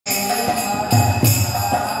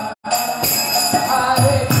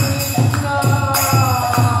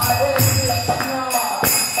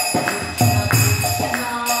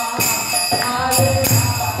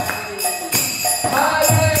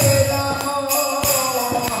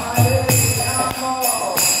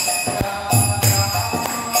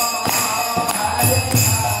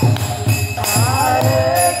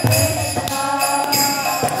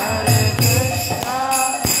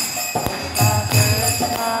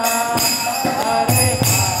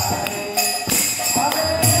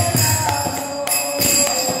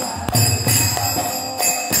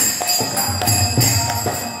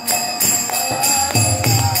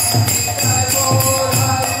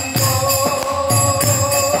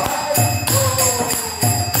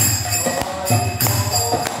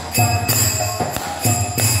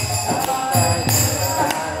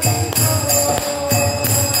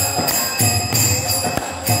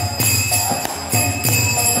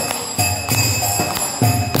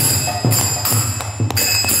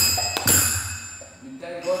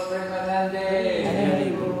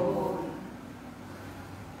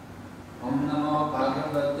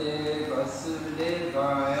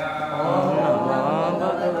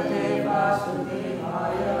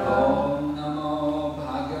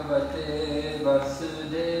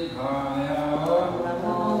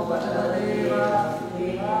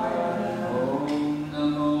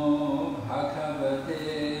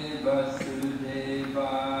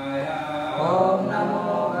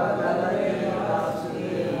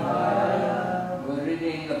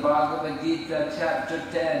Chapter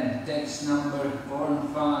 10, text number 4 and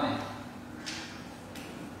 5.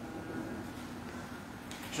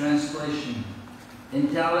 Translation.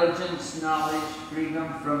 Intelligence, knowledge,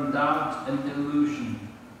 freedom from doubt and delusion,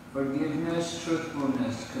 forgiveness,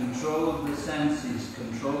 truthfulness, control of the senses,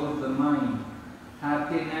 control of the mind,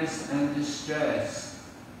 happiness and distress,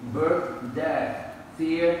 birth, death,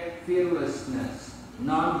 fear, fearlessness,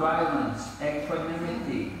 non-violence,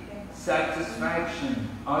 equanimity, satisfaction,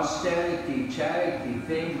 austerity, charity,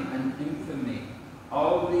 fame and infamy.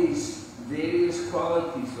 All these various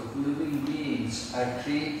qualities of living beings are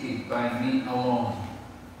created by me alone.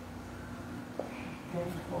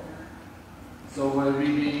 So we're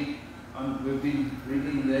reading, we've been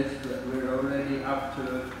reading this, but we're already up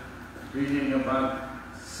to reading about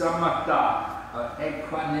samatha, or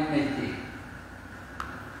equanimity.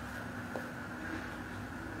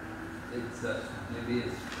 It's maybe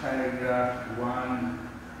it's paragraph 1,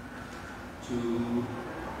 2,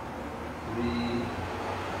 3,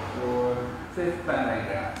 4, 5th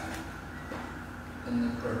paragraph in the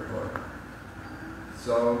purport.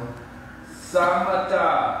 So,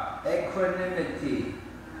 samatha, equanimity,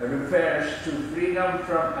 refers to freedom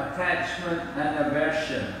from attachment and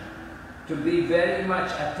aversion. To be very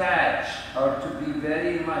much attached or to be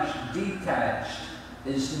very much detached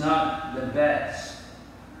is not the best.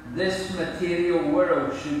 This material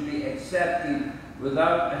world should be accepted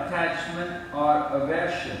without attachment or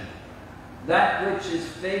aversion. That which is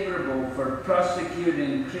favorable for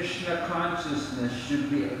prosecuting Krishna consciousness should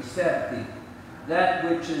be accepted. That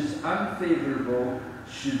which is unfavorable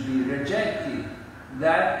should be rejected.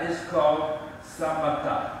 That is called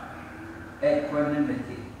samatha,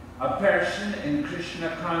 equanimity. A person in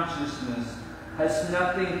Krishna consciousness has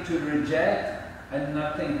nothing to reject and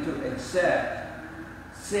nothing to accept,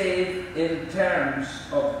 save in terms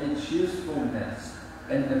of its usefulness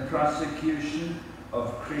in the prosecution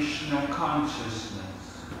of Krishna consciousness.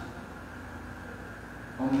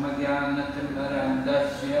 Om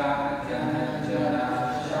Jnanatimmarandasya Jnananjana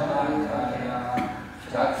Shalakaya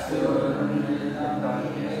Chaksurunmilitam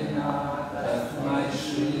Yena Tasmai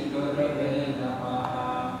Shri Gurave Namaha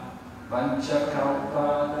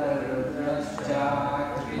Vanchakalpatarudhrascha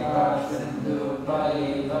Kripa Sindhu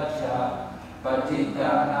Parivacha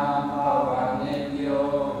Patitanam Pavanebhyo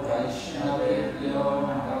Vaishnavebhyo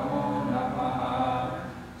Namo Namaha.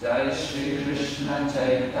 Jai Shri Krishna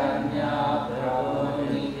Chaitanya Prabhu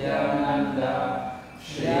Nityananda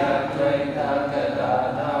Shri Advaita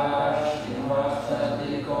Gadadhar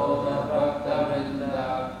Srivasadi Gaura Bhakta-vrinda.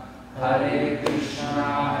 Hare Krishna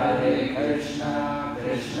Krishna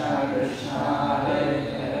Krishna Hare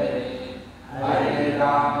Hare, Hare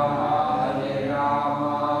Rama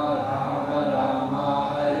Rama Rama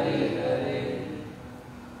Hare Hare.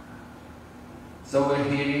 So we're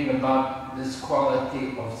hearing about this quality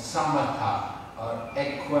of samatha, or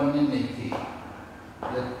equanimity,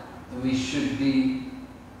 that we should be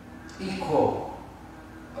equal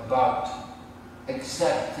about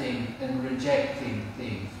accepting and rejecting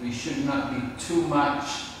things. We should not be too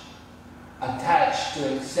much attached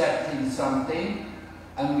to accepting something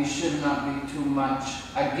and we should not be too much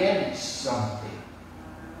against something.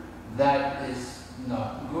 That is not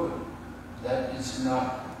good. That is not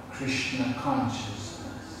Krishna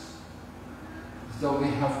consciousness. So we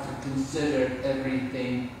have to consider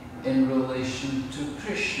everything in relation to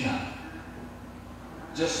Krishna.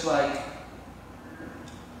 Just like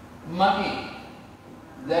money,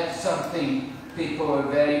 that's something people are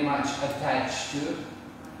very much attached to.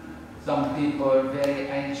 Some people are very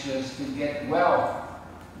anxious to get wealth.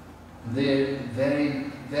 They're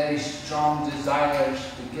very strong desires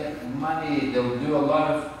to get money. They'll do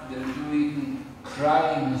even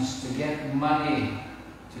crimes to get money,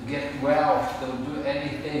 to get wealth. They'll do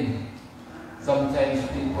anything. Sometimes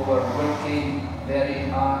people are working very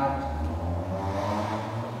hard.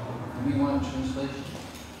 Do we want translation?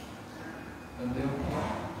 Are they okay?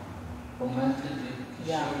 Commented?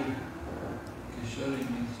 Yeah. Kishori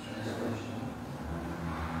means translation.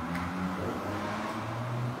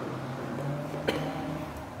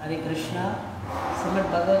 Hare Krishna. Srimad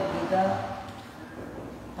Bhagavad Gita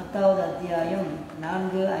 10வது அத்தியாயம்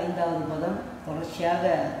 4-5வது பதம் தொடர்ச்சியாக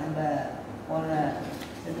நம்ம போன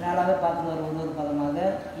ரெண்டு நாளாக பார்த்து வர ஒரு பதமாக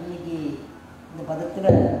இன்னைக்கு இந்த பதத்தில்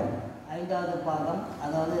 5வது பாதம்,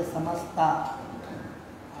 அதாவது சமஸ்தா,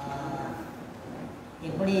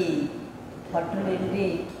 எப்படி பற்றுயின்றி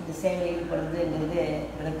இந்த சேவையில் ஈடுபடுறதுங்கிறது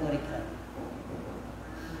விளக்கு வைக்கிறார்.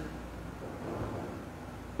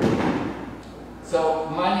 So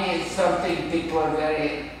money is something people are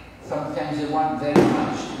sometimes they want very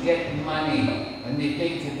much to get money, and they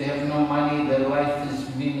think if they have no money, their life is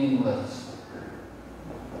meaningless.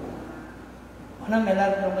 பணம்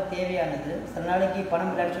எல்லாருக்கும் ரொம்ப தேவையானது. சில நாளைக்கு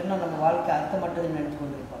பணம் இல்லாச்சுன்னா நம்ம வாழ்க்கை அர்த்தமற்றதுன்னு நினைச்சு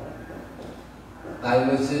கொண்டிருப்பாங்க. I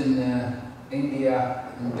was in India,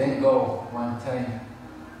 in Bengal one time,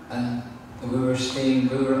 and we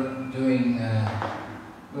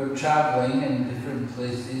were traveling in different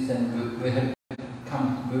places, and we had come.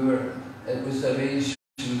 It was arranged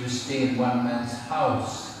we would stay in one man's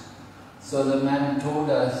house. So the man told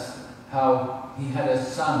us how he had a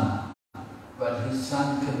son, but his son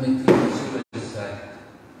committed suicide.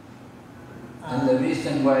 And the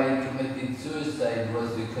reason why he committed suicide was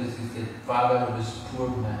because his father was a poor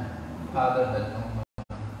man. Father had no money.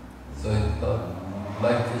 So he thought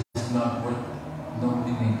life is not worth no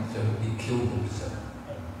meaning, so he killed himself.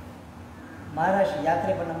 Maharashtra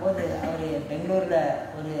யாத்திரை பண்ணும்போது அவர் பெங்களூரில்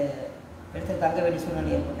ஒரு இடத்துல தங்க வேண்டிய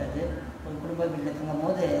சூழ்நிலை ஏற்பட்டது. ஒரு குடும்ப வீட்டில் தங்கும்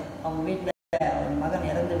போது அவங்க வீட்டில் அவர் மகன்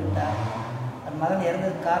இறந்து விட்டார். அந்த மகன்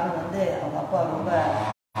இறந்ததுக்கு காரணம் அவங்க அப்பா ரொம்ப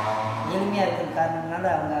எளிமையாக இருக்கிற காரணத்தினால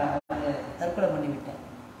அவங்க தற்கொலை பண்ணிவிட்டார்.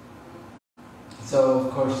 So of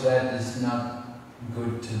course that is not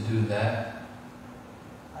good to do that.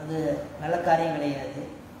 அது நல்ல காரியம் கிடையாது.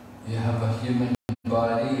 You have a human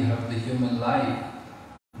body, you have the human life.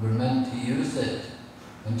 We're meant to use it.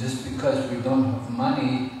 And just because we don't have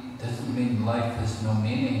money doesn't mean life has no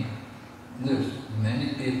meaning. There's many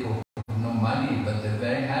people who have no money, but they're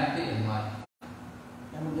very happy in life.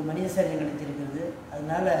 நமக்கு மனித சரீரம் கிடைச்சிருக்கிறது,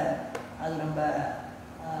 அதனால அது நம்ம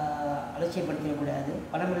அலட்சியப்படுத்திடக்கூடாது.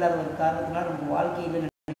 பணம் இல்லாத ஒரு காரணத்தினால நம்ம வாழ்க்கையில்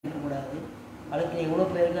நினைக்கக்கூடாது. வாழ்க்கையில் எவ்வளோ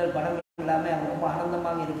பேர்கள் பணம் இல்லாமல் அவங்க ரொம்ப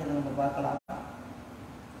ஆனந்தமாக இருக்கிறத நம்ம பார்க்கலாம்.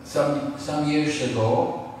 Some years ago,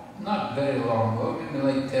 not very long ago, maybe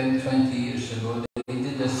like 10-20 years ago, they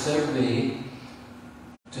did a survey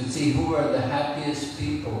to see who are the happiest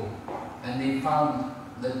people, and they found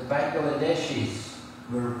that Bangladeshis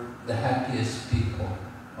were the happiest people.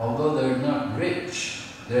 Although they're not rich,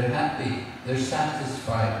 they're happy, they're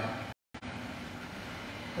satisfied.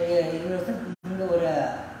 ஒரு 20 வருஷத்துக்கு முன்பு ஒரு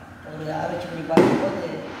ஆராய்ச்சி பண்ணி பார்க்கும்போது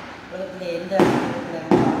உலகத்தில் எந்த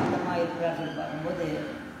ஆனந்தமாக இருக்கிறார்கள் பார்க்கும்போது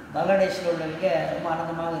பங்களாதேஷில் உள்ளவங்க ரொம்ப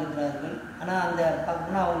ஆனந்தமாக இருக்கிறார்கள். ஆனால் அந்த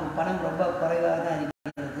பார்க்கணும்னா அவங்களுக்கு பணம் ரொம்ப குறைவாக தான்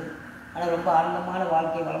இருக்கிறது. ஆனால் ரொம்ப ஆனந்தமான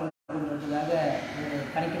வாழ்க்கை வளர்ந்துன்றதுக்காக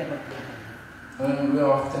கணக்கிடப்பட்டிருக்கிறது. We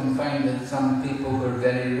often find that some people who are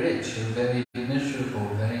very rich are very miserable,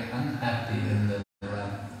 very unhappy in their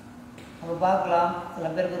life. நம்ம பார்க்கலாம், சில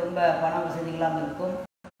பேருக்கு ரொம்ப பண வசதிகளாக இருக்கும்,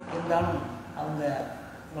 இருந்தாலும் அவங்க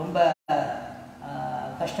ரொம்ப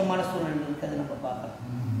கஷ்டமான சூழ்நிலை இருக்கிறது நம்ம பார்க்கலாம்.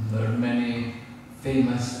 There are many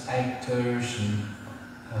famous actors and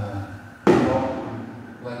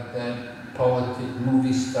like that,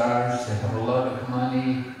 movie stars. They have a lot of money,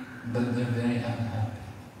 but they're very unhappy.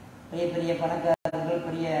 பெரிய பெரிய பணக்காரர்கள்,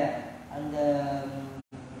 பெரிய அந்த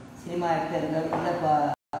சினிமா ஆக்டர்கள், இல்லை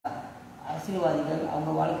அரசியல்வாதிகள்,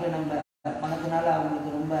 அவங்க வாழ்க்கையில் நம்ம பணத்தினால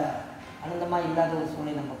அவங்களுக்கு ரொம்ப ஆனந்தமாக இல்லாத ஒரு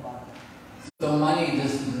சூழ்நிலை நம்ம பார்க்கலாம். So money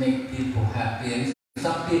doesn't make people happy, and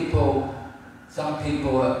some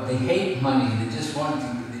people they hate money. They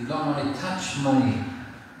don't want to touch money.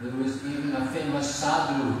 There was even a famous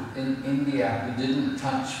sadhu in India who didn't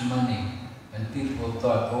touch money, and people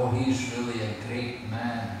thought, oh, he's really a great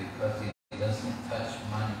man because he doesn't touch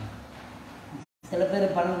money. சில பேர்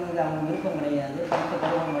பணம் அவங்க விருப்பம் கிடையாது, பணத்தை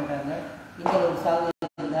தொடர மாட்டாங்க. இங்கே ஒரு சாது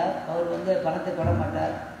இருந்தார், அவர் வந்து பணத்தை தொட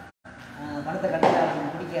மாட்டார், பணத்தை கட்டில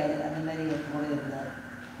அவருக்கு பிடிக்காது, அந்த மாதிரி கூட இருந்தார்.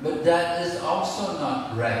 But that is also not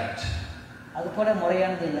right. அது கூட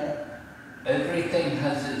முறையானது இல்லை. Everything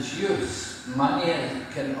has its use. Money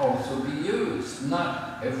can also be used. Not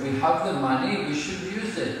if we have the money, we should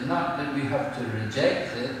use it. Not that we have to reject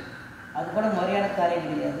it. அது கூட முறையான காரியம்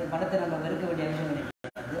கிடையாது. பணத்தை நம்ம வெறுக்க வேண்டிய அவசியம்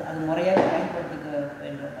கிடையாது. அது முறையாக பயன்படுத்திக்க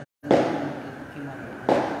வேண்டும்.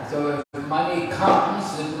 So if money comes,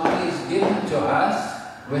 if money is given to us,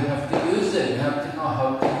 we have to use it. We have to know how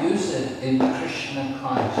to use it in Krishna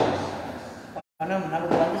consciousness. பணம்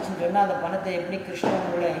நமக்கு வந்துச்சுன்னு சொன்னா அந்த பணத்தை எப்படி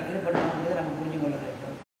கிருஷ்ணனோட ஈடுபடுத்துறது நம்ம புரிஞ்சு கொள்ள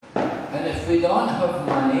வேண்டும். And if we don't have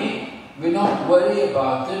money, we don't worry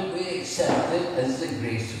about it. We accept it as the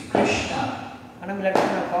grace of Krishna. பணம் இல்லாட்டி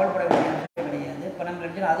நம்ம கவலைப்பட வேண்டிய அவசியம் கிடையாது. பணம்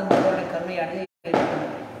இல்லாட்டி அது பகவானுடைய கருணையானது ஏற்றுக்கொள்ள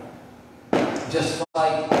வேண்டும். Just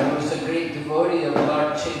like there was a great devotee of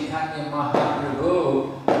Lord Chaitanya Mahaprabhu,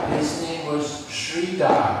 his name was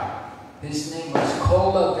Sridhar. His name was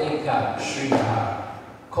Kolaveka Sridhar.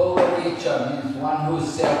 Kolaveka means one who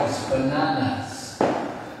sells bananas.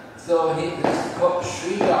 So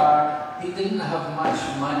Sridhar, he didn't have much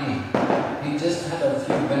money. He just had a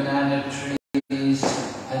few banana trees,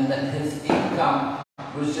 and that his income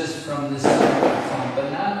was just from the sale of some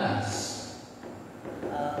bananas.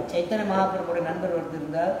 Chaitanya மகாபிரபுடைய நண்பர் ஒருத்தர்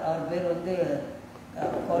இருந்தார், அவர் பேர் வந்து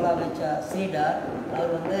கோலாவேச்சா ஸ்ரீடார்.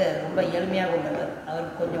 அவர் வந்து ரொம்ப எளிமையாக உள்ளவர்.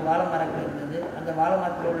 அவருக்கு கொஞ்சம் வாழை மரங்கள் இருந்தது. அந்த வாழை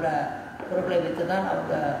மரத்தில் உள்ள பொருட்களை வைத்து தான்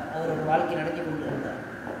அவர் ஒரு வாழ்க்கை நடத்தி கொண்டிருந்தார்.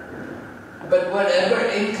 But whatever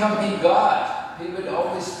income he got, he would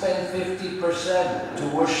always spend 50% to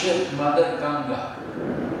worship Mother Ganga.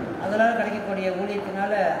 அதனால் கிடைக்கக்கூடிய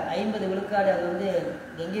ஊழியத்தினால 50 விழுக்காடு அது வந்து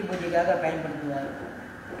கங்கை பூஜைக்காக பயன்படுத்துவார்.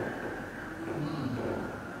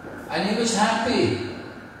 And he was happy.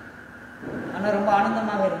 ஆனால் ரொம்ப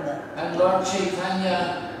ஆனந்தமாக இருந்தார். And Lord Chaitanya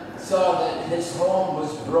saw that his home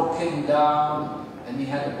was broken down, and he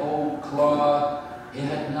had old cloth. He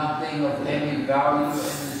had nothing of any value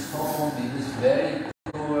in his home. He was very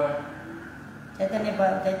poor. Chaitanya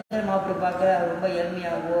Mahaprabhu பார்க்க ரொம்ப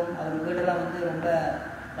எளிமையாகவும் அவர் வீடெல்லாம் வந்து ரொம்ப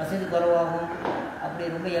வசதி குறைவாகவும் அப்படி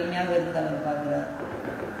ரொம்ப எளிமையாக இருந்தது அவர் பார்க்கிறார்.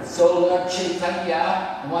 So Lord Chaitanya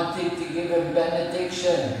wanted to give him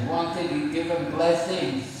benediction. He wanted to give him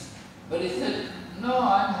blessings. But he said, no,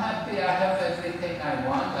 I'm happy. I have everything I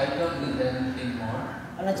want. I don't need anything more.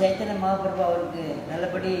 ஆனால் சைத்தன்ய மகாபிரபு அவருக்கு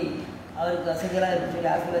நல்லபடி அவருக்கு வசதிகளாக இருக்கு சொல்லி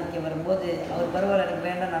ஆசீர்வதிக்க வரும்போது அவர் பரவாயில்ல, எனக்கு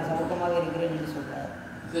வேண்டாம், நான் சமூகமாக இருக்கிறேன் என்று சொல்றார்.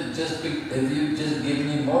 If you just give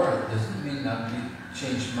me more, it doesn't mean I'll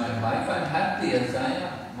change my life. I'm happy as I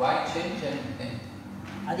am. Why change anything?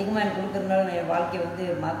 அதிகமாக எனக்கு கொடுக்கறதுனால நான் என் வாழ்க்கையை வந்து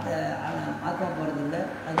மாற்ற போகிறது இல்லை,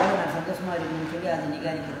 அதனால நான் சந்தோஷமாக இருக்கணும்னு சொல்லி அதை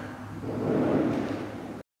நிகாரிக்கிறேன்.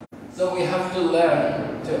 So we have to learn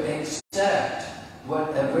to accept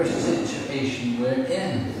whatever situation we're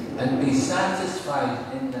in and be satisfied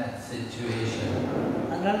in that situation.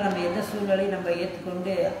 அதனால நம்ம எந்த சூழ்நிலையும் நம்ம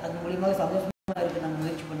ஏற்றுக்கொண்டு அது மூலியமாக சந்தோஷமாக இருக்க நம்ம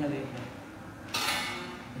முயற்சி பண்ண வேண்டும்.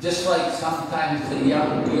 Just like sometimes a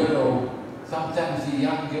young girl,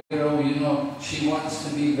 you know, she wants to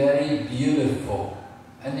be very beautiful,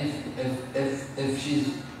 and if she's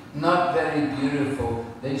not very beautiful,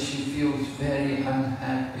 then she feels very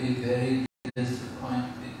unhappy, very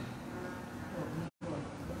disappointed.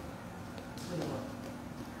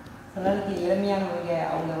 சிலருக்கு இளமையானவங்க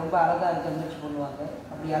அவங்க ரொம்ப அழகாக இருக்க முயற்சி பண்ணுவாங்க.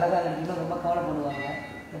 அப்படி அழகாக இருக்கணும் ரொம்ப கவலைப்படுவாங்க.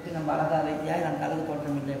 எப்படி நம்ம அழகாக வைத்தியா நமக்கு அழகு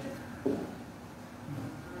தோற்றம் இல்லை.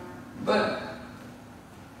 But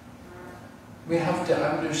we have to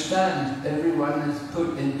understand everyone is put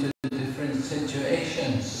into different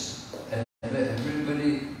situations.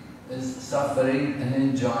 Everybody is suffering and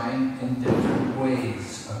enjoying in different ways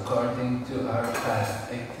according to our past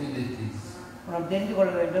activities. நாம் தெரிந்து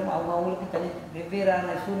கொள்ள வேண்டும், அவங்களுக்கு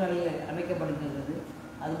வெவ்வேறான சூழ்நிலையை அமைக்கப்படுகிறது.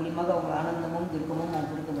 அது மூலமாக அவங்க ஆனந்தமும் துக்கமும்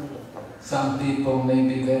கொடுக்கப்படுகிறது. Some people may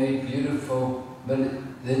be very beautiful, but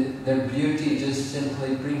their beauty just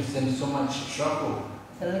simply brings them so much trouble.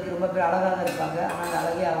 சிலருக்கு ரொம்ப பேர் அழகாக இருப்பாங்க, ஆனால்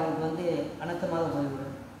அழகே அவங்களுக்கு வந்து அனர்த்தமாக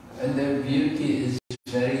போய்விடும். And their beauty is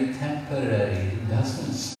very temporary. It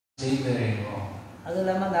doesn't stay very long. அது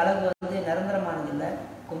இல்லாமல் அந்த அழகு வந்து நிரந்தரமானது இல்லை,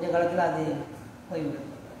 கொஞ்ச காலத்தில் அது போய்விடும்.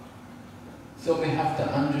 So we have to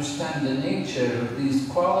understand the nature of these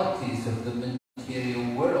qualities of the material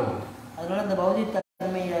world. அதனால இந்த பௌதிக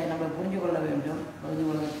தன்மையை நம்ம புரிஞ்சு கொள்ள வேண்டும். பௌதிக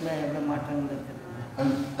உலகத்தில் எவ்வளவு மாற்றங்கள் இருக்குது.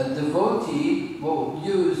 And a devotee will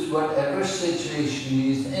use whatever situation he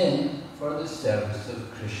is in for the service of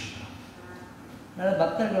Krishna. அதனால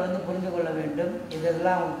பக்தர்கள் வந்து புரிந்து கொள்ள வேண்டும்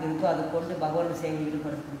இதெல்லாம் அவங்களுக்கு இருக்கோ அது கொண்டு பகவான் சேவையில்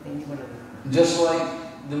ஈடுபடுத்தி தெரிந்து கொள்ள வேண்டும். Just like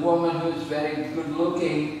the woman who is very good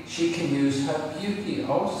looking, she can use her beauty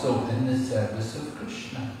also in the service of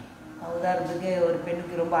Krishna. உதாரணத்துக்கு ஒரு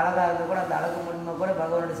பெண்ணுக்கு ரொம்ப அழகாக இருந்தால் கூட அந்த அழகு மூலமாக கூட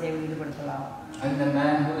பகவானோட சேவையில் ஈடுபடுத்தலாம். And the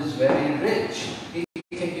man who is very rich, he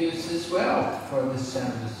can use his wealth for the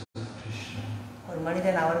service of Krishna. ஒரு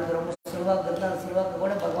மனிதன் அவருக்கு ரொம்ப செல்வாக்கு இருந்தால் அந்த செல்வாக்கு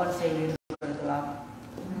கூட பகவான் சேவையில் ஈடுபடுத்தலாம்.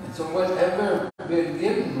 So whatever we're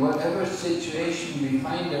given, whatever situation we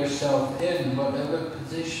find ourselves in, whatever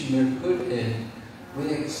position we're put in, we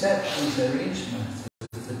accept these arrangements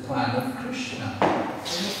as the plan of Krishna.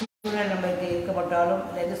 சூழ்நிலை நமக்கு இருக்கப்பட்டாலும்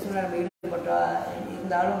எந்த சூழ்நிலை நம்ம ஈடுபட்டா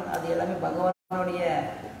இருந்தாலும் அது எல்லாமே பகவானுடைய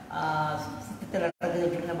சித்தத்தில் நடக்குது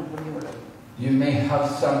அப்படின்னு நம்ம புரிஞ்சு கொள்ளணும். You may have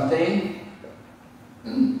something.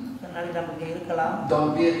 நமக்கு இருக்கலாம்.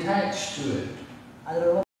 Don't be attached to it. அது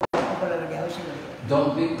ரொம்ப கொள்ள வேண்டிய அவசியம் கிடையாது.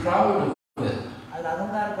 Don't be proud of it. அது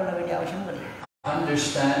அகங்காரம் கொள்ள வேண்டிய அவசியம் கிடையாது.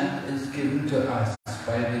 Understand is given to us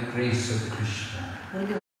by the grace of Krishna.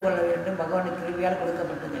 புரிந்து கொள்ள வேண்டும் பகவானுடைய கிருபையால்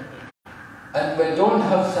கொடுக்கப்பட்டது. And we don't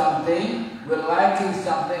have something, we're lacking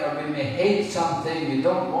something, or we may hate something, we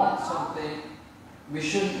don't want something. We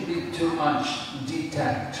shouldn't be too much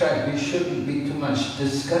detached. We shouldn't be too much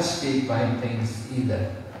disgusted by things either.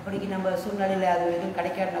 அப்படிக்கு நம்ம சூழ்நிலையில் அது எதுவும்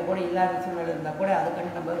கிடைக்காட்டினா கூட இல்லாத சூழ்நிலை இருந்தால் கூட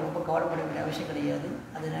அதுக்காண்டி நம்ம ரொம்ப கவலைப்பட வேண்டிய அவசியம் கிடையாது.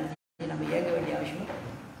 அது நம்ம ஏற்க வேண்டிய அவசியம்.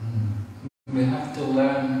 We have to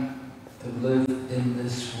learn to live in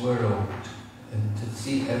this world and to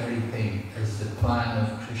see everything as the plan of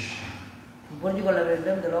Krishna. புரிஞ்சு கொள்ள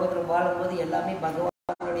வேண்டும் இந்த லோகத்தில் வாழும்போது எல்லாமே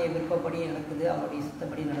பகவானுடைய விருப்பப்படி நடக்குது அவருடைய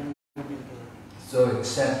சித்தப்படி நடக்குது. So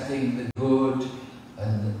accepting the good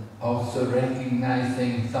and also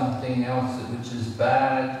recognizing something else which is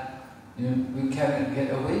bad, we cannot get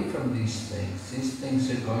away from these things. These things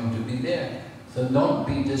are going to be there. So don't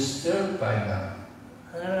be disturbed by them.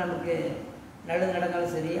 அதனால நமக்கு நல்லது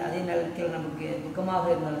நடந்தாலும் சரி அதே நேரத்தில் நமக்கு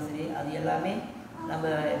துக்கமாக இருந்தாலும் சரி அது எல்லாமே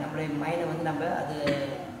நம்மளுடைய மைண்டை வந்து அது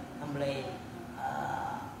நம்மளை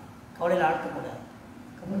கவலையில் ஆழ்த்தக்கூடாது.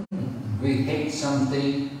 We hate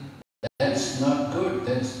something that's not good,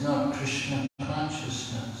 that's not Krishna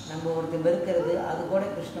consciousness. நம்ம ஒருத்தர் வெறுக்கிறது அது கூட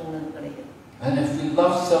கிருஷ்ண உணர்வு கிடையாது. And if we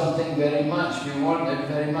love something very much, we want it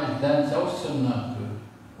very much, that's also not good.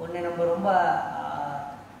 ஒன்றை நம்ம ரொம்ப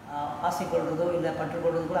ஆசைப்படுறதோ இல்லை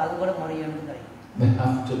பற்றுக்கொள்றதோ கூட அது கூட முறையானது கிடையாது. We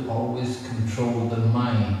have to always control the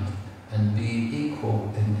mind and be equal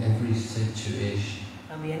in every situation.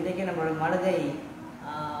 நம்ம என்றைக்கு நம்மளுடைய மனதை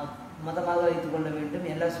மதமாக வைத்துக் கொள்ள வேண்டும்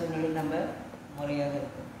எல்லா சூழ்நிலையும் நம்ம முறையாக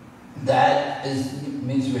இருக்கும். That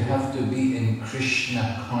means we have to be in Krishna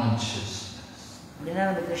consciousness. அப்படின்னா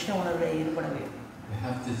நம்ம கிருஷ்ண உணர்வில் ஈடுபட வேண்டும். We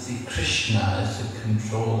have to see Krishna as a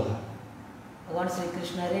controller. பகவான் ஸ்ரீ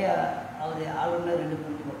கிருஷ்ணரே அவர் ஆளுநர் என்று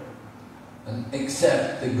புரிந்து கொள்ளும். And accept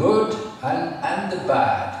the good and the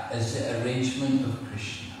bad as the arrangement of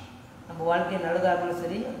Krishna. நம்ம வாழ்க்கை நல்லதாகவும்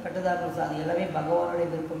சரி கெட்டதாகவும் சரி அது எல்லாமே பகவானுடைய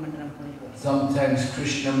விருப்பம் என்று நம்ம புரிந்து கொள்ளும். Sometimes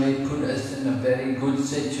Krishna may put us in a very good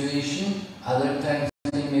situation, other times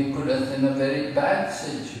he may put us in a very bad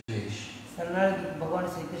situation. சில நாளைக்கு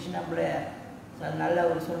பகவான் ஸ்ரீ கிருஷ்ணன் நம்மளை நல்ல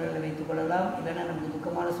ஒரு சூழ்நிலை வைத்துக் கொள்ளலாம் இல்லைன்னா நமக்கு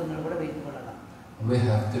துக்கமான சூழ்நிலை கூட வைத்துக் கொள்ளலாம். We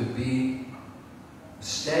have to be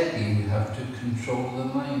steady, we have to control the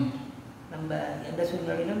mind. நம்ம எந்த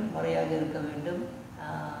சூழ்நிலையிலும் முறையாக இருக்க வேண்டும்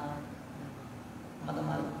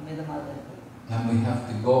மிதமாக இருக்க வேண்டும். And we have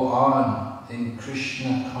to go on in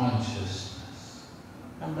Krishna consciousness.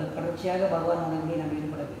 நம்ம தொடர்ச்சியாக பகவான் உணர்வில் நம்ம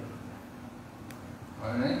ஈடுபட வேண்டும்.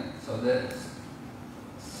 Alright, so that's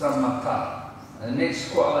samatha. The next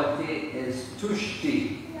quality is tushti,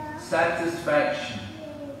 satisfaction.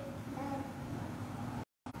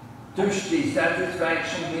 Tushti,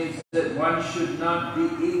 satisfaction means that one should not be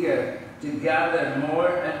eager to gather more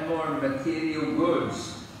and more material goods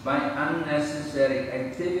by unnecessary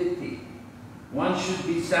activity. One should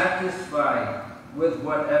be satisfied with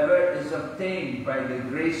whatever is obtained by the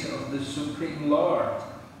grace of the Supreme Lord.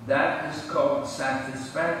 That is called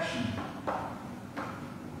satisfaction.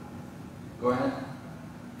 Go ahead.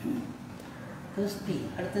 துஷ்டி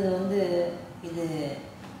அடுத்தது வந்து இது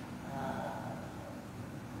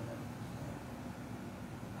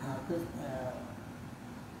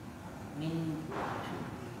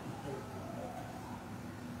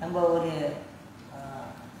நம்ம ஒரு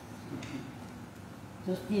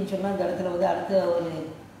துஷ்டின்னு சொன்னால் இந்த இடத்துல வந்து அடுத்த ஒரு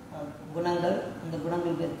குணங்கள் அந்த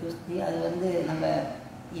குணங்கள் பேர் துஷ்டி. அது வந்து நம்ம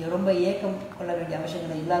ரொம்ப ஏக்கம் கொள்ள வேண்டிய அவசியம்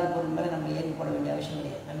கிடையாது. இல்லாத பொருள் மேலே நம்ம ஏக்கம் போட வேண்டிய அவசியம்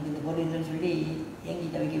கிடையாது. நமக்கு இந்த பொருள் இல்லைன்னு சொல்லி ஏங்கி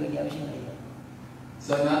தவிக்க வேண்டிய அவசியம் கிடையாது.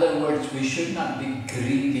 So in other words, we should not be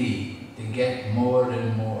greedy to get more and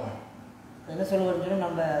more. என்ன சொல்லுவோம்னு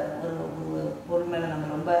நம்ம ஒரு ஒரு பொருள் மேலே நம்ம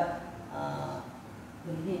ரொம்ப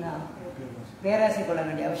பேராசை கொள்ள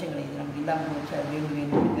வேண்டிய அவசியம் கிடையாது. நமக்கு இல்லாமல் போச்சு அது வேணும்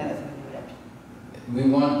வேணும் பேராசை கொள்ள வேண்டிய அவசியம். We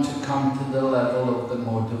want to come to the level of the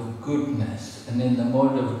mode of goodness, and in the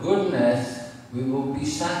mode of goodness we will be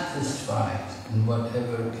satisfied in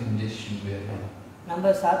whatever condition we are in. நம்ம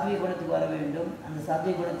சாத்விக குணத்துக்கு வர வேண்டும். அந்த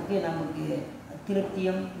சாத்விக குணத்துக்கு நமக்கு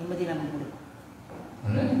திருப்தியும் நிம்மதி நமக்கு கொடுக்கும்.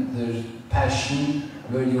 There's passion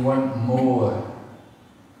where you want more.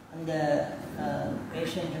 அந்த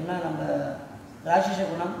பேஷன் சொன்னா நம்ம ராட்சச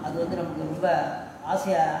குணம் அது வந்து நமக்கு ரொம்ப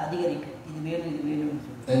ஆசையா அதிகரிக்கும். இது வேணும் இது வேணும்னு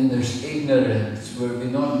சொல்லி. And there's ignorance where we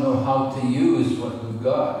don't know how to use what we've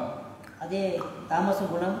got. அதே தாமச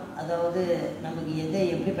குணம் அதாவது நமக்கு எதை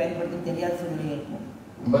எப்படி பயன்படுத்தணும் தெரியாத சூழ்நிலை இருக்கும்.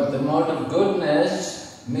 But the mode of goodness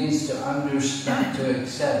means to understand, to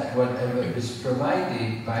accept whatever is provided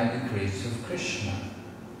by the grace of Krishna.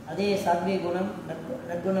 அதே சாத்விக குணம்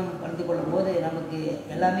நற்குணம் பணிந்து கொள்ளும் போது நமக்கு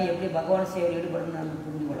எல்லாமே எப்படி பகவான் சேவையில் ஈடுபடணும் நமக்கு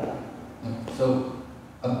புரிந்து கொள்ளலாம். So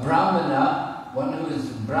a brahmana, one who is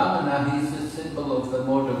brahmana, he is a symbol of the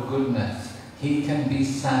mode of goodness. He can be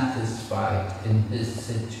satisfied in his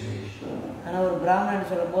situation. ஆனால் ஒரு பிராமணன்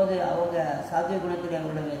சொல்லும் போது அவங்க சாத்விக குணத்தில்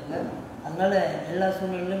அவங்கள அதனால எல்லா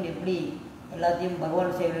சூழ்நிலையிலும் எப்படி எல்லாத்தையும்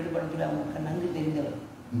பகவான் சேவையில் ஈடுபடுத்தி அவங்க நன்கு தெரிந்தவர்.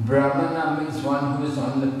 Brahmana means one who is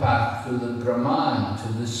on the path to the Brahman, to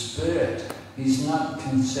the spirit. He's not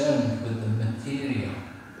concerned with the material.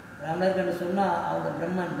 பிராமணர்கள் சொன்னா அவங்க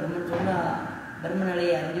பிரம்மன் சொன்னா பிரம்ம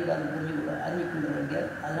நிலையை அறிஞ்சிக்கொள்வாங்க.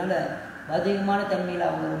 அதனால அதிகமான தன்மையில்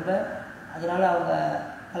அவங்க ரொம்ப அதனால அவங்க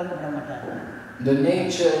கலக்கப்பட மாட்டாங்க. The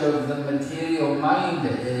nature of the material mind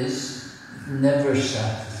is never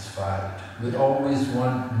satisfied. We always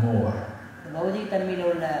want more. பௌதிக தன்மையில்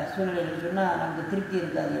உள்ள சூழ்நிலைகள் சொன்னா நமக்கு திருப்தி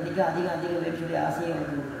இருக்காது. என்னைக்கும் அதிகம் வேணும் சொல்லி ஆசையை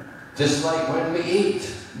வந்து just like when we eat,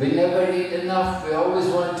 we never eat enough. We always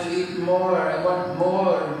want to eat more. I want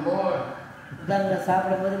more and more.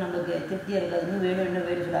 சாப்பிடும்போது நமக்கு திருப்தியா இருக்காது. இன்னும் வேணும்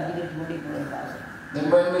சொல்லி அதிகரித்து கொண்டே போகணும் ஆசை. And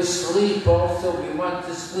when we sleep also, we want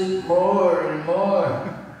to sleep more and more.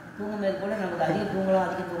 தூங்கும்போது கூட நமக்கு அதிகம்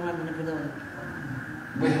தூங்கலாம் நினைக்கிறது.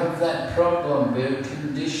 We have that problem. We are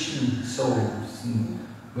conditioned souls.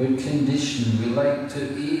 We're conditioned. We like to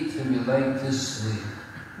eat and we like to sleep.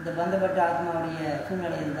 இந்த பந்தப்பட்ட ஆத்மாவுடைய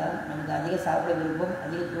சூழ்நிலை இருந்தால் நமக்கு அதிக சாப்பிட விருப்பம்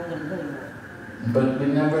அதிக தூங்குறது விருப்பம். But we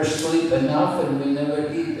never sleep enough and we never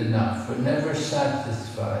eat enough. We're never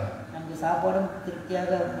satisfied. நமக்கு சாப்பாடும்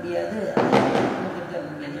திருப்தியாக முடியாது, திருப்தியாக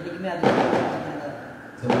முடியாது. எப்படியுமே அது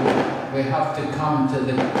So we have to come to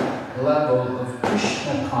the level of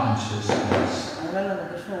Krishna consciousness. அதனால நம்ம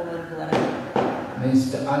கிருஷ்ண உணர்வுக்கு வர means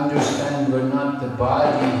to understand we're not the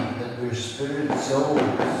body, that we're spirit souls.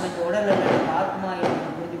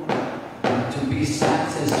 And to be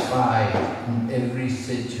satisfied in every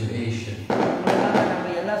situation.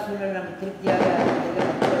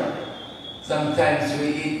 Sometimes we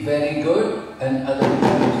eat very good and other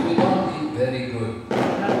times we don't eat very good.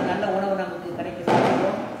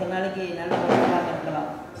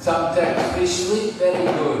 Sometimes we sleep very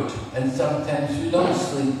good and sometimes we don't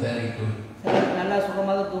sleep very good.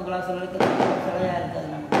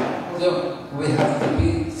 So we have to be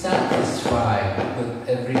satisfied with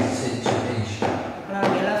every situation.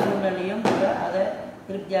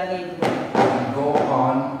 And go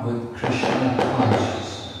on with Krishna consciousness.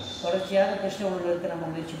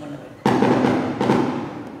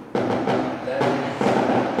 That is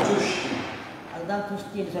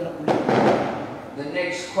tushti. The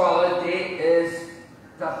next quality is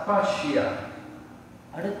tapasya.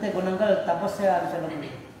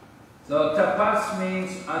 So tapas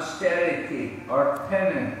means austerity or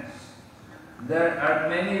penance. There are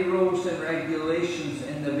many rules and regulations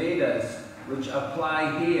in the Vedas which apply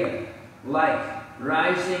here, like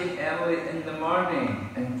rising early in the morning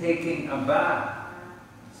and taking a bath.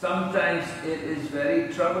 Sometimes it is very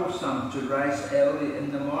troublesome to rise early in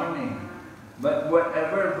the morning, but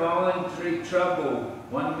whatever voluntary trouble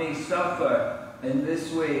one may suffer in this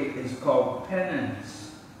way is called penance.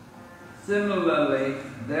 Similarly,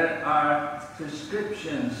 there are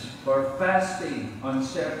prescriptions for fasting on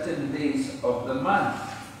certain days of the month.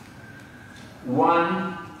 One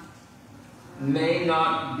may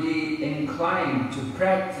not be inclined to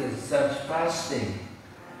practice such fasting,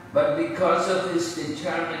 but because of his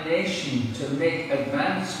determination to make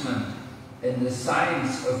advancement in the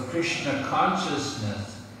science of Krishna consciousness,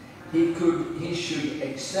 he should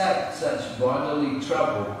accept such bodily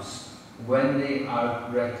troubles when they are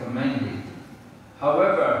recommended.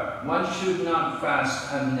 However, one should not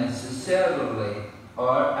fast unnecessarily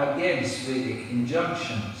or against Vedic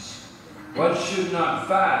injunctions. One should not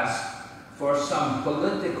fast for some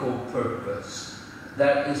political purpose.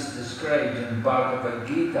 that is described in Bhagavad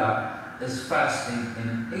Gita as fasting in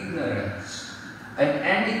ignorance. And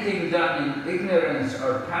anything done in ignorance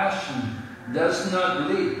or passion does not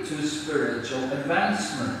lead to spiritual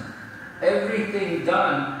advancement. Everything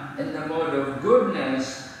done in the mode of goodness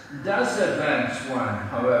does advance one,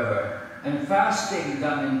 however, and fasting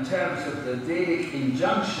done in terms of the Vedic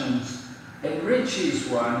injunctions enriches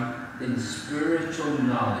one in spiritual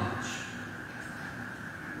knowledge.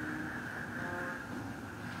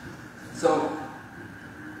 So,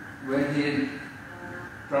 when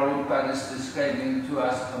Prabhupada is describing to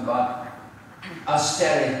us about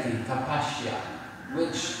austerity, tapasya,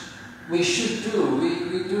 which we should do.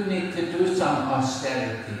 We do need to do some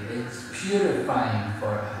austerity. It's purifying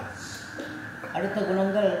for us. அடுத்த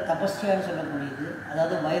குணங்கள் தபஸ்யான்னு சொல்லக்கூடியது,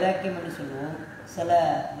 அதாவது வைராக்கியம் என்று சொல்லுவோம். சில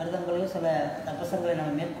விரதங்களையும் சில தபசங்களை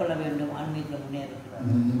நம்ம மேற்கொள்ள வேண்டும் ஆன்மீகத்தில் முன்னேறுகிறோம்.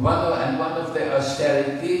 One of the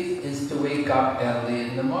austerities is to wake up early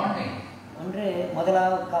in the morning. ஒன்று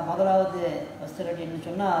முதலாவது austerity என்று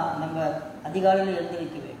சொன்னா நம்ம அதிகாலையில்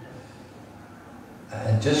எழுந்திருக்க வேண்டும்.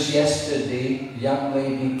 Just yesterday, a young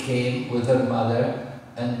lady came with her mother,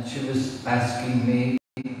 and she was asking me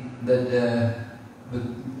that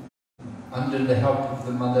under the help of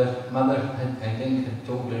the mother I think had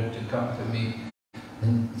told her to come to me,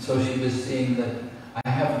 and so she was saying that I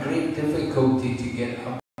have great difficulty to get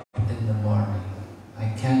up in the morning. I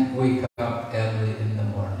can't wake up early in the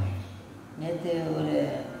morning. நேற்று ஒரு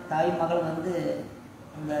தாய் மகள் வந்து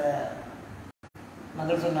அந்த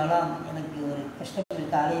மகள் சொன்னாலாம், எனக்கு ஒரு கஷ்டம்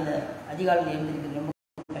காலையில் அதிகாலையில் எழுந்திருக்கிறது ரொம்ப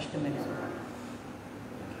கஷ்டம் என்று சொன்னாங்க.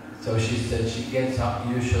 So she said she gets up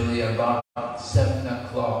usually about 7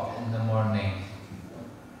 o'clock in the morning.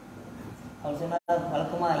 அவள் சொன்னால்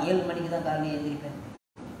வழக்கமாக 7 மணிக்கு தான் காலையில் எழுந்திருப்பேன்.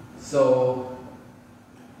 So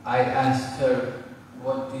I asked her,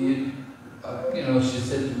 what do you, she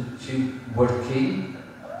said she's working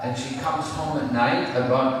and she comes home at night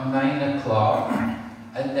about 9 o'clock,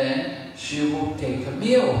 and then she will take a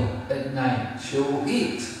meal at night. She will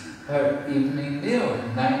eat her evening meal at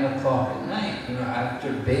 9 o'clock at night. After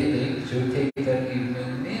bathing, she will take her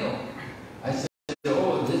evening meal. I said,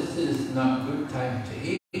 oh, this is not good time to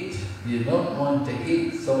eat. You don't want to eat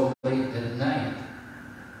so late at night.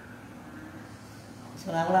 So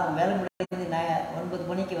நாங்களாம் அவங்க வேலை முடியாது 9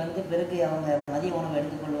 மணிக்கு வந்து பிறகு அவங்க மதிய உணவு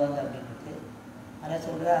எடுத்துக்கொள்வாங்க அப்படின்ட்டு. ஆனால்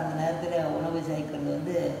சொல்கிற அந்த நேரத்தில் உணவு சேர்க்கிறது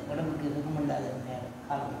வந்து உடம்புக்கு சுகமில்லாத நேரம்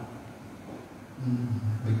காலம்.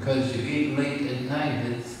 Because you eat late at night,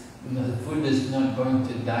 the food is not going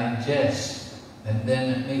to digest, and then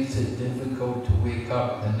it makes it difficult to wake up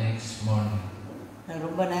the next morning.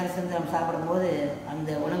 ரொம்ப நேரம் செஞ்சு நம்ம சாப்பிடும்போது அந்த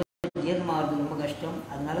உணவு ஜீரணமாகிறது ரொம்ப கஷ்டம்.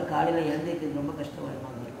 அதனால காலையில் எழுந்திருக்கிறது ரொம்ப கஷ்டமாக இருக்கும்.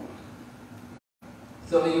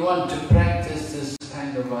 So you want to practice this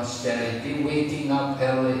kind of austerity, waking up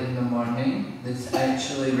early in the morning. It's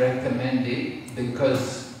actually recommended because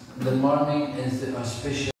the morning is the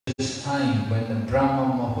auspicious time when the Brahma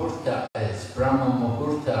Muhurta is. Brahma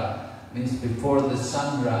Muhurta means before the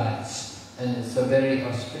sunrise, and it's a very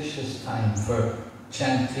auspicious time for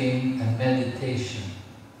chanting and meditation.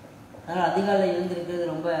 அதிகாலை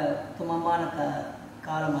எழுந்திருக்கிறது ரொம்ப உத்தமமான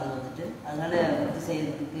காலம் அது வந்துட்டு. அதனால பக்தி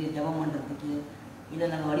செய்யறதுக்கு, ஜபம் பண்ணுறதுக்கு, இல்லை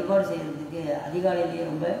நம்ம வழிபாடு செய்யறதுக்கு அதிகாலையிலேயே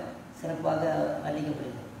ரொம்ப சிறப்பாக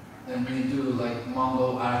வர்ணிக்கப்படுது. And we do like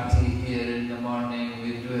Mongol Arti here in the morning.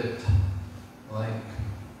 We do it like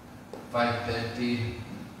 5:30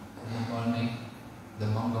 in the morning. The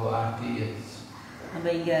Mongol Arti is.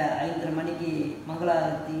 நம்ம இங்கே 5:30 மணிக்கு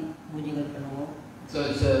மங்களாரத்தி பூஜைகள் பண்ணுவோம். So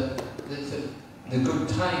it's a good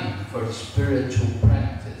time for spiritual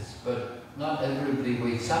practice, but not everybody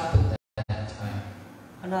wakes up at that time.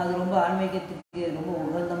 ஆனால் அது ரொம்ப ஆன்மீகத்துக்கு ரொம்ப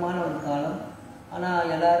உகந்தமான ஒரு காலம்.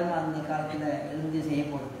 ஆனால் எல்லாரும் அந்த காலத்தில் எழுந்து செய்ய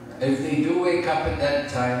போகிறது. If they do wake up at that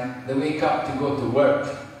time, they wake up to go to work.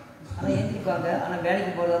 ஆனால் எழுந்திருப்பாங்க, ஆனால்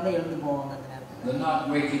வேலைக்கு போகிறதா தான் எழுந்து போவாங்க அந்த நேரத்தில். They're not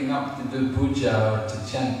waking up to do puja or to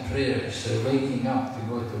chant prayers. They're waking up to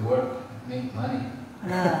go to work, make money.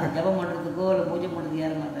 ஆனால் ஜபம் பண்ணுறதுக்கோ இல்லை பூஜை பண்ணுறதுக்கு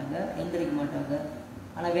ஏற மாட்டாங்க, எழுந்திருக்க மாட்டாங்க.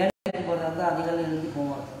 ஆனால் வேலைக்கு போகிறதா தான் அதிகாலையில் எழுந்து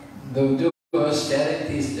போவாங்க. They'll do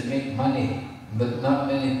austerities to make money, but not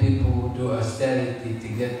many people will do austerity to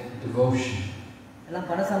get devotion. எல்லாம்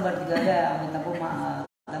பணம் சம்பாதிக்கிறதுக்காக அவங்க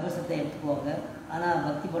தபசத்தை எடுத்துக்குவாங்க, ஆனால்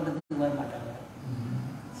பக்தி பண்ணுறதுக்கு வர மாட்டாங்க.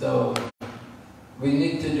 So we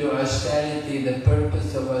need to do austerity. The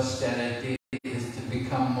purpose of austerity is to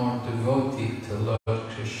become more devoted to Lord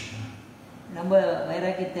Krishna. நம்ம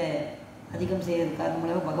வைராக்கியத்தை அதிகம் செய்யறது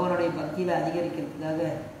காரணமாக பகவானுடைய பக்தியில் அதிகரிக்கிறதுக்காக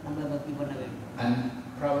நம்ம பக்தி பண்ண வேண்டும். And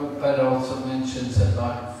Prabhupada also mentions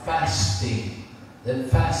about fasting. That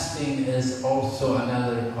fasting is also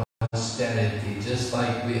another austerity, just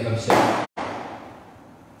like we observe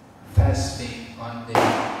fasting on the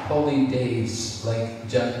holy days like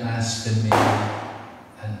Janmashtami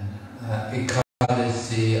and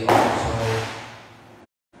Ekadasi also.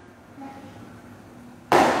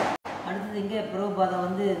 அடுத்தது இங்கே பிரபுபாதா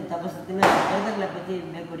வந்து தபசத்தில் விரதங்களை பற்றி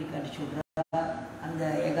மேற்கொடி காட்டி சொல்கிறார். அந்த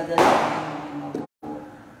ஏகாதசி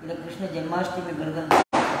இல்லை கிருஷ்ண ஜென்மாஷ்டமி விரதம்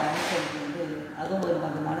அனுசரிக்கிறது அதுவும் ஒரு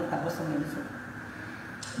வகையான தபசம் என்று சொல்கிறார்.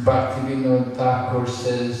 Bhakti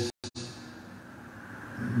says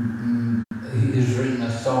he has written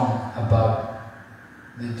a song about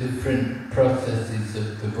the different processes of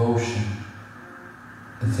devotion.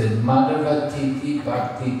 It said, Madhavatiti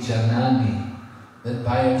Bhakti Janani, that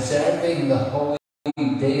by observing the holy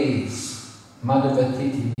days,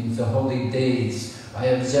 Madhavatiti means the holy days, by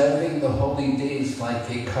observing the holy days like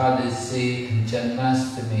Ekadasi and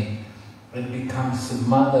Janmashtami, it becomes the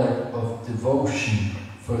mother of devotion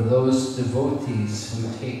for those devotees who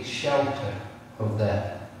take shelter of that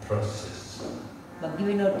process.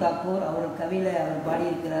 Bhaktivinod Thakur அவர் கவியில் அவர்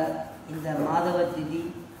பாடியிருக்கிறார். இந்த மாதவ திதி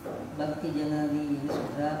பக்தி ஜனதி என்று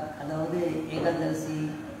சொல்கிறார். அதாவது ஏகாதசி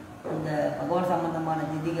இந்த பகவான் சம்பந்தமான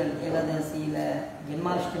திதிகள் ஏகாதசியில்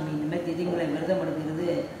ஜென்மாஷ்டமி இனிமேல் திதிகளை விரதம் எடுக்கிறது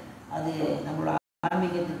அது நம்மளோட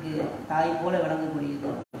ஆன்மீகத்துக்கு தாய் போல விளங்கக்கூடியது.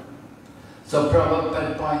 So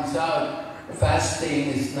Prabhupada points out, fasting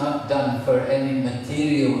is not done for any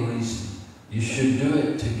material reason. You should do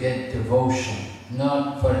it to get devotion, not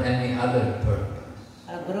for any other purpose.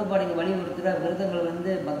 பிரபுபாடிக்கு வலியுறுத்துகிற விரதங்கள்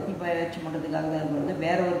வந்து பக்தி பயிற்சி பண்ணுறதுக்காக தான் இருக்கிறது,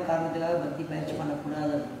 வேற ஒரு காரணத்துக்காக பக்தி பயிற்சி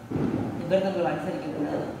பண்ணக்கூடாது, விரதங்கள்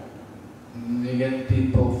அனுசரிக்கக்கூடாது. You get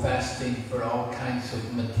people fasting for all kinds of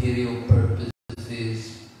material purposes,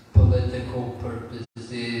 political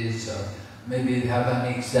purposes, or maybe they have an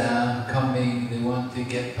exam coming, they want to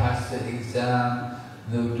get past the exam,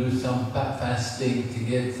 they'll do some fasting to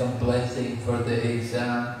get some blessing for the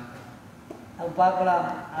exam. அது பார்க்கலாம்.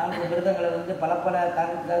 ஆளுக்கு விரதங்களை வந்து பல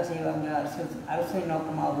காரணத்துக்காக செய்வாங்க. அரசியல்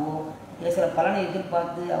நோக்கமாகவோ இல்லை சில பலனை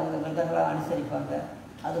எதிர்பார்த்து அவங்க விரதங்களை அனுசரிப்பாங்க.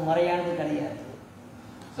 அது முறையானது கிடையாது.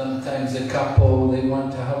 Sometimes a couple, they want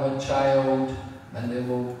to have a child and they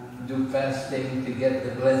will do fasting to get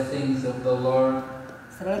the blessings of the Lord.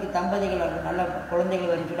 சிலருக்கு தம்பதிகள் நல்ல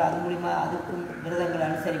குழந்தைகள் வரைக்கும் அது மூலிமா அதுக்கும் விரதங்களை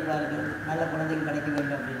அனுசரிப்பார்கள், நல்ல குழந்தைகள் கிடைக்க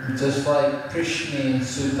வேண்டும் அப்படின்னு. Just like Prishni and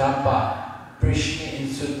Sutapa. Prishni and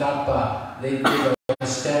Sutapa, they did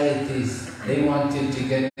austerities. They wanted to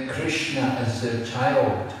get Krishna as their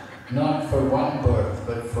child, not for one birth,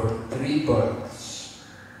 but for 3 births.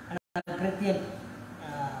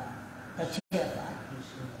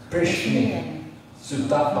 Prishni and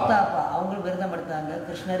Sutapa. அவங்க விரதம் எடுத்தாங்க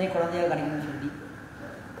கிருஷ்ணரே குழந்தையாக கிடைக்கணும்னு சொல்லி.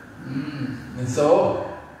 And so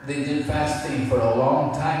they did fasting for a long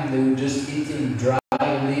time. They were just eating dry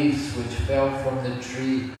leaves which fell from the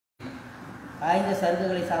tree. காய்ந்த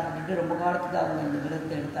சருகுகளை சாப்பிட்டுட்டு ரொம்ப காலத்துக்கு அவங்க இந்த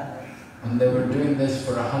விரதத்தை எடுத்தாங்க. And they were doing this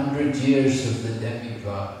for 100 years of the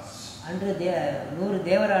demigods. அன்று 100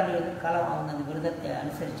 தேவராண்டுகளுக்கு காலம் அவங்க அந்த விரதத்தை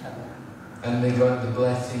அனுசரிச்சாங்க. And they got the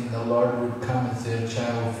blessing the Lord would come as their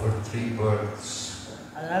child for 3 births.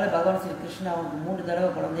 அதனால பகவான் ஸ்ரீ கிருஷ்ணா அவங்களுக்கு 3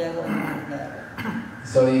 தடவை குழந்தையாக வந்தார்.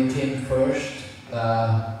 So he came first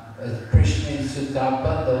as Prishni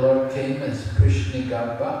Sutapa. The Lord came as Prishni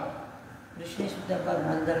Garbha. Prishni Sutapa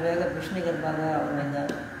முதல் தடவையாக Prishni Garbha அவர்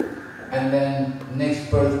வந்தார். And then next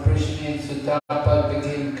birth Prishni Sutapa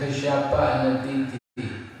became Kashyapa and Aditi.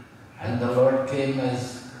 And the Lord came as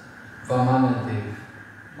Vamanadev.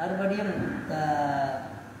 மறுபடியும்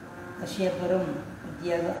கஷ்யப்பரும்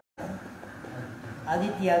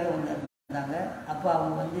ஆதித்யாக வந்தாங்க. அப்போ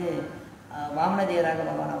அவங்க வந்து வாமனதேவராக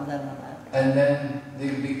பகவான் அவதாரம் பண்ணார். And then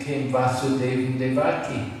they became Vasudeva and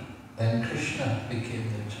Devaki, and Krishna became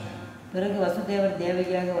their child. பிறகு வசுதேவர்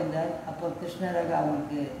தேவகியாக வந்தார். அப்போ கிருஷ்ணராக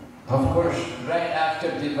அவங்களுக்கு. Of course, right after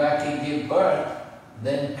Devaki gave birth,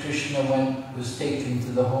 then Krishna was taken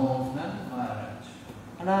to the home of Nanda Maharaj.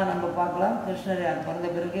 ஆனால் நம்ம பார்க்கலாம் கிருஷ்ணர் பிறந்த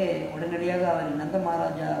பிறகு உடனடியாக அவர் நந்த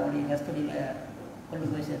மகாராஜாவுடைய கஸ்டடியில் கொண்டு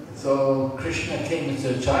போய் சேர்த்தார். So Krishna came as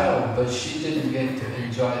a child, but she didn't get to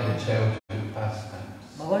enjoy the childhood pastimes.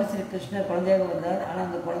 பகவான் ஸ்ரீ கிருஷ்ணர் குழந்தையாக வந்தார். ஆனால்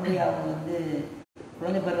அந்த குழந்தையை அவங்க வந்து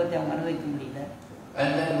குழந்தை பருவத்தை அவங்க அனுபவிக்க முடியல.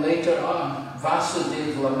 And then later on,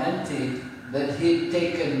 Vasudeva lamented that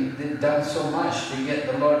they'd done so much to get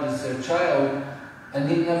the Lord as their child, and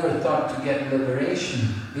he never thought to get liberation.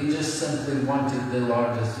 He just simply wanted the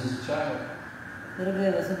Lord as his child. பிறகு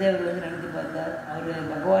வசுதேவர் வந்து நினைத்து பார்த்தார். அவர்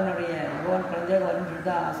பகவான் குழந்தையாக வரணும்னு சொல்லி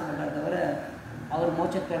தான் ஆசைப்பட்டார் தவிர அவர்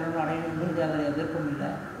மோட்சத்தை அடையணுங்கிறது அவர் விருப்பம்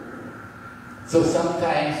இல்லை. So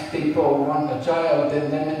sometimes people want a child, and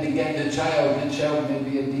then when they get the child may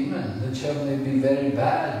be a demon. The child may be very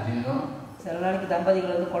bad, you know. சில நாளைக்கு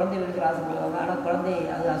தம்பதிகள் வந்து குழந்தை வேணுங்கிற ஆசைப்படுவாங்க. ஆனால் குழந்தை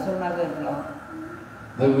அது அசுரனாக இருக்கலாம்.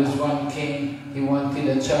 There was one king, he wanted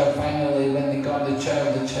a child. Finally, when they got the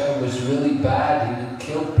child was really bad. He would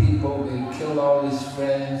kill people, he would kill all his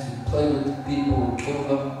friends, he'd play with the people, would kill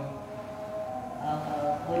them.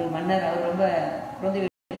 ஒரு மன்னர் அவர் ரொம்ப குழந்தை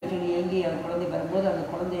சொல்லி ஏங்கி அவர் குழந்தை வரும்போது அந்த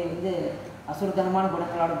குழந்தையை வந்து அசுரத்தனமான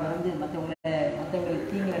குணங்களோடு பிறந்து மற்றவங்களுக்கு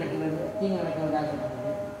தீங்கு நினைக்கிறதாக சொன்னாங்க.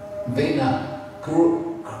 Vighna,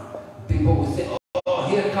 people would say, oh,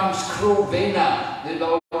 here comes cruel Vighna. They'd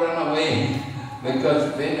all run away because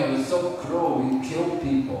Vighna was so cruel, he killed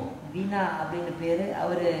people. Vighna அப்படிங்கிற பேரு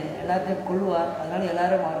அவர் எல்லாத்தையும் கொல்லுவார், அதனால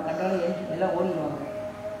எல்லாரும் அவர் கண்டாலும் எல்லாம் ஓடிடுவாங்க.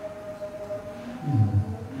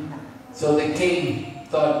 So the king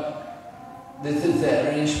thought, this is the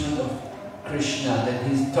arrangement of Krishna that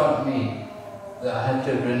he's taught me that I have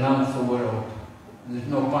to renounce the world. There's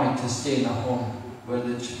no point to stay in a home where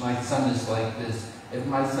my son is like this. If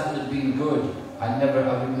my son had been good, I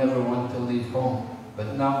would never want to leave home. But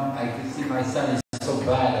now I can see my son is so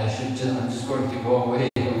bad, I'm just going to go away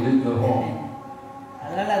and leave the home.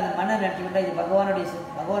 அதனால அந்த மன்னர் நினைச்சுக்கிட்டா இது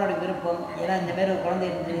பகவானுடைய விருப்பம். ஏன்னா இந்த மாதிரி ஒரு குழந்தை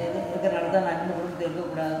இருக்கிறனால தான் நான் இன்னும் குடும்பத்தில்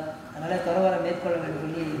இருக்கக்கூடாது, அதனால துறவரை மேற்கொள்ள வேண்டும்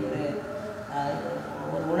சொல்லி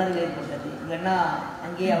ஒரு உணர்வு ஏற்பட்டது. இல்லைன்னா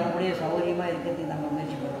அங்கேயே அவங்களுடைய சௌகரியமா இருக்கிறதுக்கு நம்ம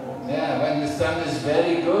முயற்சி பண்ணுவோம். When the son is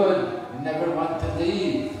very good, we never want to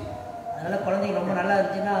leave. அதனால குழந்தைங்க ரொம்ப நல்லா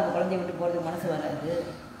இருந்துச்சுன்னா அந்த குழந்தைய விட்டு போறதுக்கு மனசு வராது.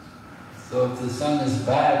 So if the son is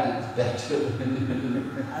bad, it's better.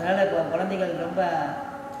 அதனால குழந்தைகள் ரொம்ப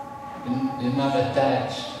you're not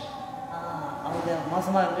attached. அவங்க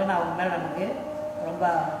மோசமா இருக்குன்னா அவங்க மேல நமக்கு ரொம்ப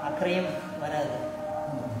அக்கறையும் வராது.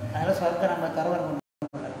 அதனால சொர்க்கம் நம்ம தரவர முடியும்.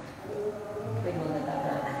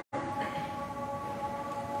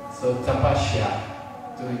 So tapasya,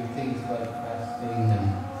 doing things like fasting and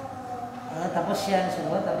tapasyaன்னு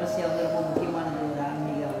சொல்லுவோம். தபஸ்யா வந்து ரொம்ப முக்கியமானது ஒரு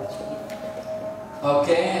ஆன்மீக வளர்ச்சி.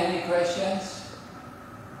 Okay, any questions?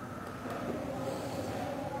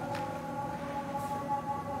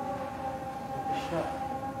 Krishna.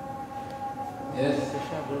 Yes.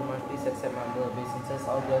 Krishna Guru Maharaj, please accept my humble obeisances.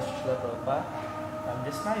 All glories to Srila Prabhupada.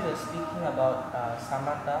 Just now you were speaking about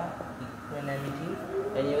samatha, equanimity,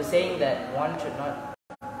 and you were saying that one should not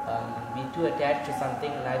be too attached to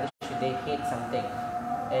something, neither should they hate something.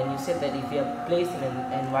 And you said that if we are placed in an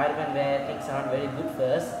environment where things are not very good for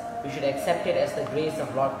us, we should accept it as the grace of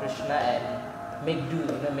Lord Krishna and make do,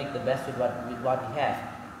 make the best with what we have.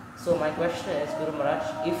 So my question is, Guru Maharaj,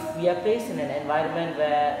 if we are placed in an environment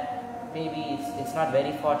where maybe it's not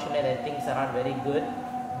very fortunate and things are not very good,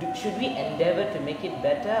 should we endeavor to make it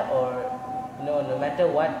better, or no matter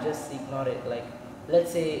what, just ignore it? Like,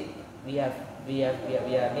 let's say we are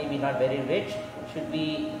maybe not very rich, should we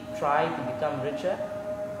try to become richer?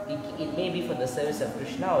 It may be for the service of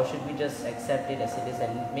Krishna, or should we just accept it as it is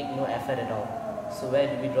and make no effort at all? So where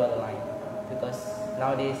do we draw the line? Because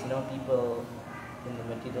nowadays, people in the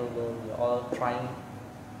material world, we're all trying.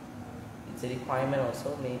 It's a requirement also,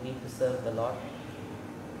 maybe, to serve the Lord.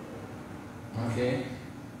 Okay.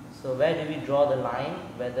 So where do we draw the line,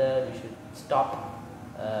 whether we should stop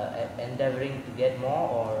endeavoring to get more,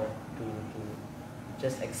 or to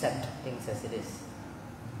just accept things as it is?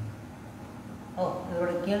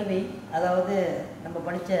 இதோட கேள்வி, அதாவது நம்ம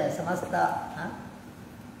படித்த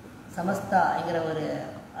சமஸ்தாங்கிற ஒரு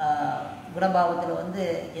குணபாவத்தில் வந்து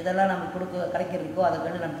எதெல்லாம் நமக்கு கிடைக்கிறதுக்கோ அதை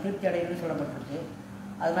கண்டு நம்ம திருப்தி அடையணும்னு சொல்லப்பட்டிருக்கு.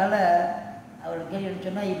 அதனால் அவர் கேள்வி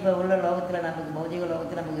சொன்னால், இப்போ உள்ள லோகத்தில் நமக்கு பௌதிக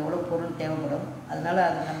லோகத்தில் நமக்கு எவ்வளோ பொருள் தேவைப்படும், அதனால்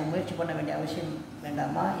அதை நம்ம முயற்சி பண்ண வேண்டிய அவசியம்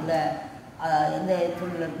வேண்டாமா, இல்லை எந்த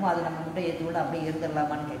சூழ்நிலை இருக்குமோ அதை நம்ம மட்டும் ஏற்றுக்கொண்டு அப்படியே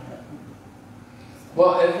இருந்துடலாமான்னு கேட்குறேன்.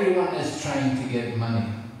 Well, everyone is trying to get money.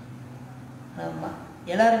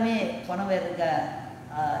 எல்லாருமே பணம் இருக்க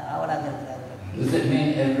ஆவலாக இருக்கிறார்கள். Does it mean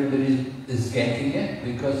everybody is getting it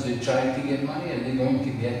because they try to get money? Are they going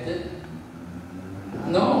to get it?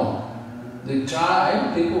 No. They try,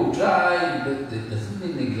 people try, but it doesn't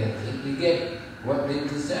mean they get it. They get what they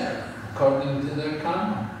deserve according to their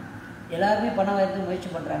karma. எல்லாருமே பணம் எடுத்து முயற்சி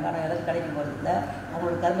பண்ணுறாங்க, ஆனால் எல்லாரும் கிடைக்க போகிறது இல்லை.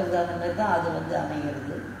 அவங்களோட கர்மத்துக்கு தகுந்த மாதிரி தான் அது வந்து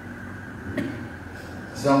அமைகிறது.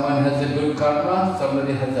 Someone has a good karma,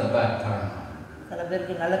 somebody has a bad karma. சில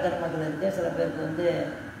பேருக்கு நல்ல கர்மங்கள் இருக்குது, சில பேருக்கு வந்து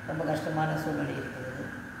ரொம்ப கஷ்டமான சூழ்நிலை இருக்கிறது.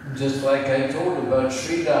 Just like I told about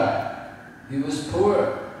Sridhar, he was poor,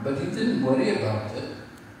 but he didn't worry about it.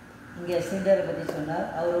 இங்கே ஸ்ரீதரை பற்றி சொன்னார்,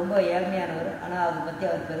 அவர் ரொம்ப ஏழ்மையானவர், ஆனால் அதை பற்றி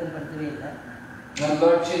அவர் பெருமைப்படுத்தவே இல்லை. And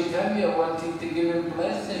Lord Chaitanya wanted to give him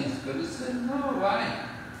blessings, but he said, no, why?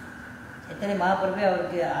 எத்தனை மகாபிரபு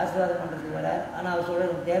அவருக்கு ஆசீர்வாதம் பண்ணுறதுக்கு வரார், ஆனால் அவர்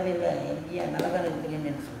சொல்கிறது தேவையில்லை, எனக்கு ஏன் நல்லா தான்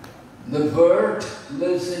இருக்கிறேன்னு சொல்லுவார். The bird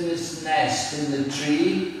lives in his nest in the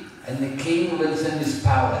tree, and the king lives in his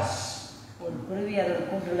palace. ஒரு குருவி அதோட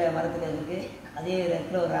கூட்டுல மரத்துல இருக்கு. அதே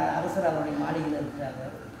இடத்துல ஒரு அரசர் அவருடைய மாளிகையில இருக்காங்க.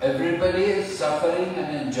 Everybody is suffering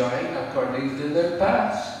and enjoying according to their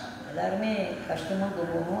past. எல்லாருமே கஷ்டமும்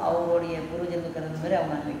துன்பமும் அவங்களுடைய பூர்வஜன்ம கர்ம மாதிரி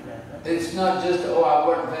அவங்க அனுபவிக்கிறாங்க. It's not just, oh, I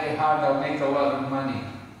work very hard, I'll make a lot of money.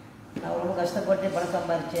 நான் ரொம்ப கஷ்டப்பட்டு பணம்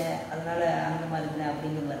சம்பாதிச்சேன், அதனால அந்த மாதிரி இருந்தேன்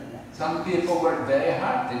அப்படிங்கிற மாதிரி இல்லை. Some people work very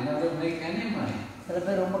hard, they never make any money. சில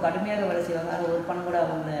பேர் ரொம்ப கடுமையாக வேலை செய்வாங்க, அது ஒரு பணம் கூட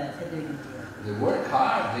அவங்க சேர்த்து வைக்க முடியாது. They work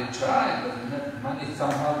hard, they try, but money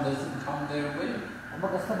somehow doesn't come their way. ரொம்ப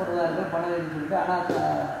கஷ்டப்படுவார்கள், பணம் வேணும்னு சொல்லிட்டு, ஆனால்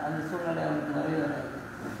அந்த சூழ்நிலை அவங்களுக்கு வரவே வராது.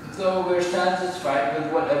 So we're satisfied with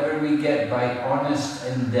whatever we get by honest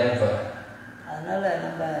endeavor. அதனால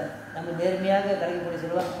நம்ம நேர்மையாக கிடைக்கக்கூடிய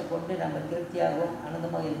செல்வத்தை கொண்டு நம்ம திருப்தியாகவும்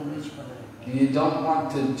ஆனந்தமாக இருக்க முயற்சி பண்ணுறோம். You don't want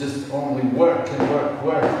to just only work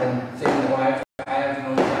and say, no, I have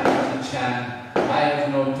no time to chant, I have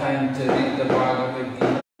no time to read the Bhagavad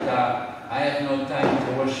Gita, I have no time to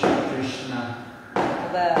worship Krishna.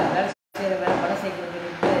 நம்ம வேலை செய்கிற பணம்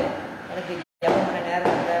சேர்க்கணும்னு எனக்கு ஜபம் பண்ண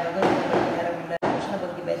நேரம் இல்லை, பகவத்கீதை நேரம் இல்லை, கிருஷ்ண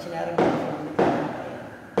பக்தி பேச நேரம் இல்லை.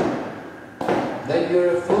 Then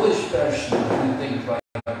you're a foolish person if you think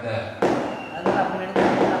like that.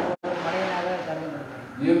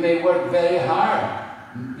 You may work very hard.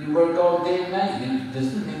 You work all day and night. It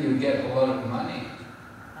doesn't mean you get a lot of money.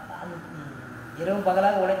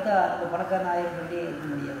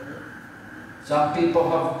 Some people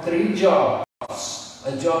have 3 jobs.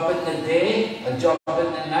 A job in the day, a job in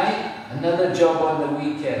the night, another job on the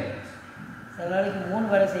weekend.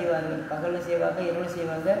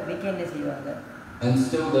 And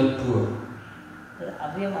still they're poor.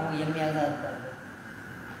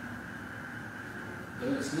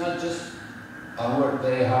 It's not just I work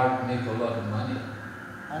very hard to make a lot of money.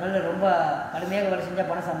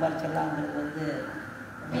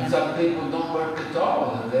 And some people don't work at all,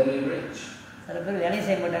 they're very rich. So everybody, it's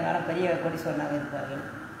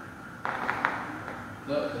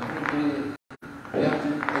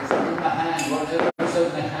in the hand, whatever's in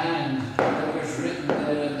the hand, whatever's written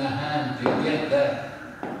there in the hand, you get that.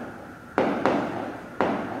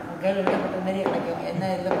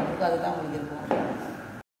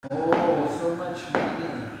 Oh, so much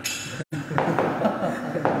money.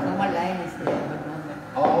 So much line is there, but no.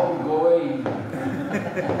 All going.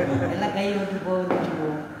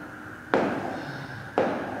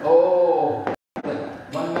 Oh,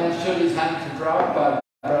 one man showed his hand to Prabhupada.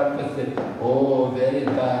 Prabhupada said, oh, very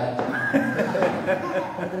bad.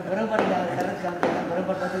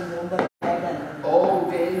 Old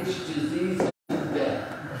age, disease, and death.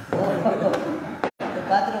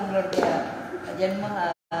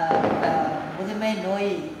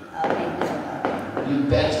 You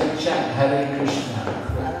better chant Hare Krishna.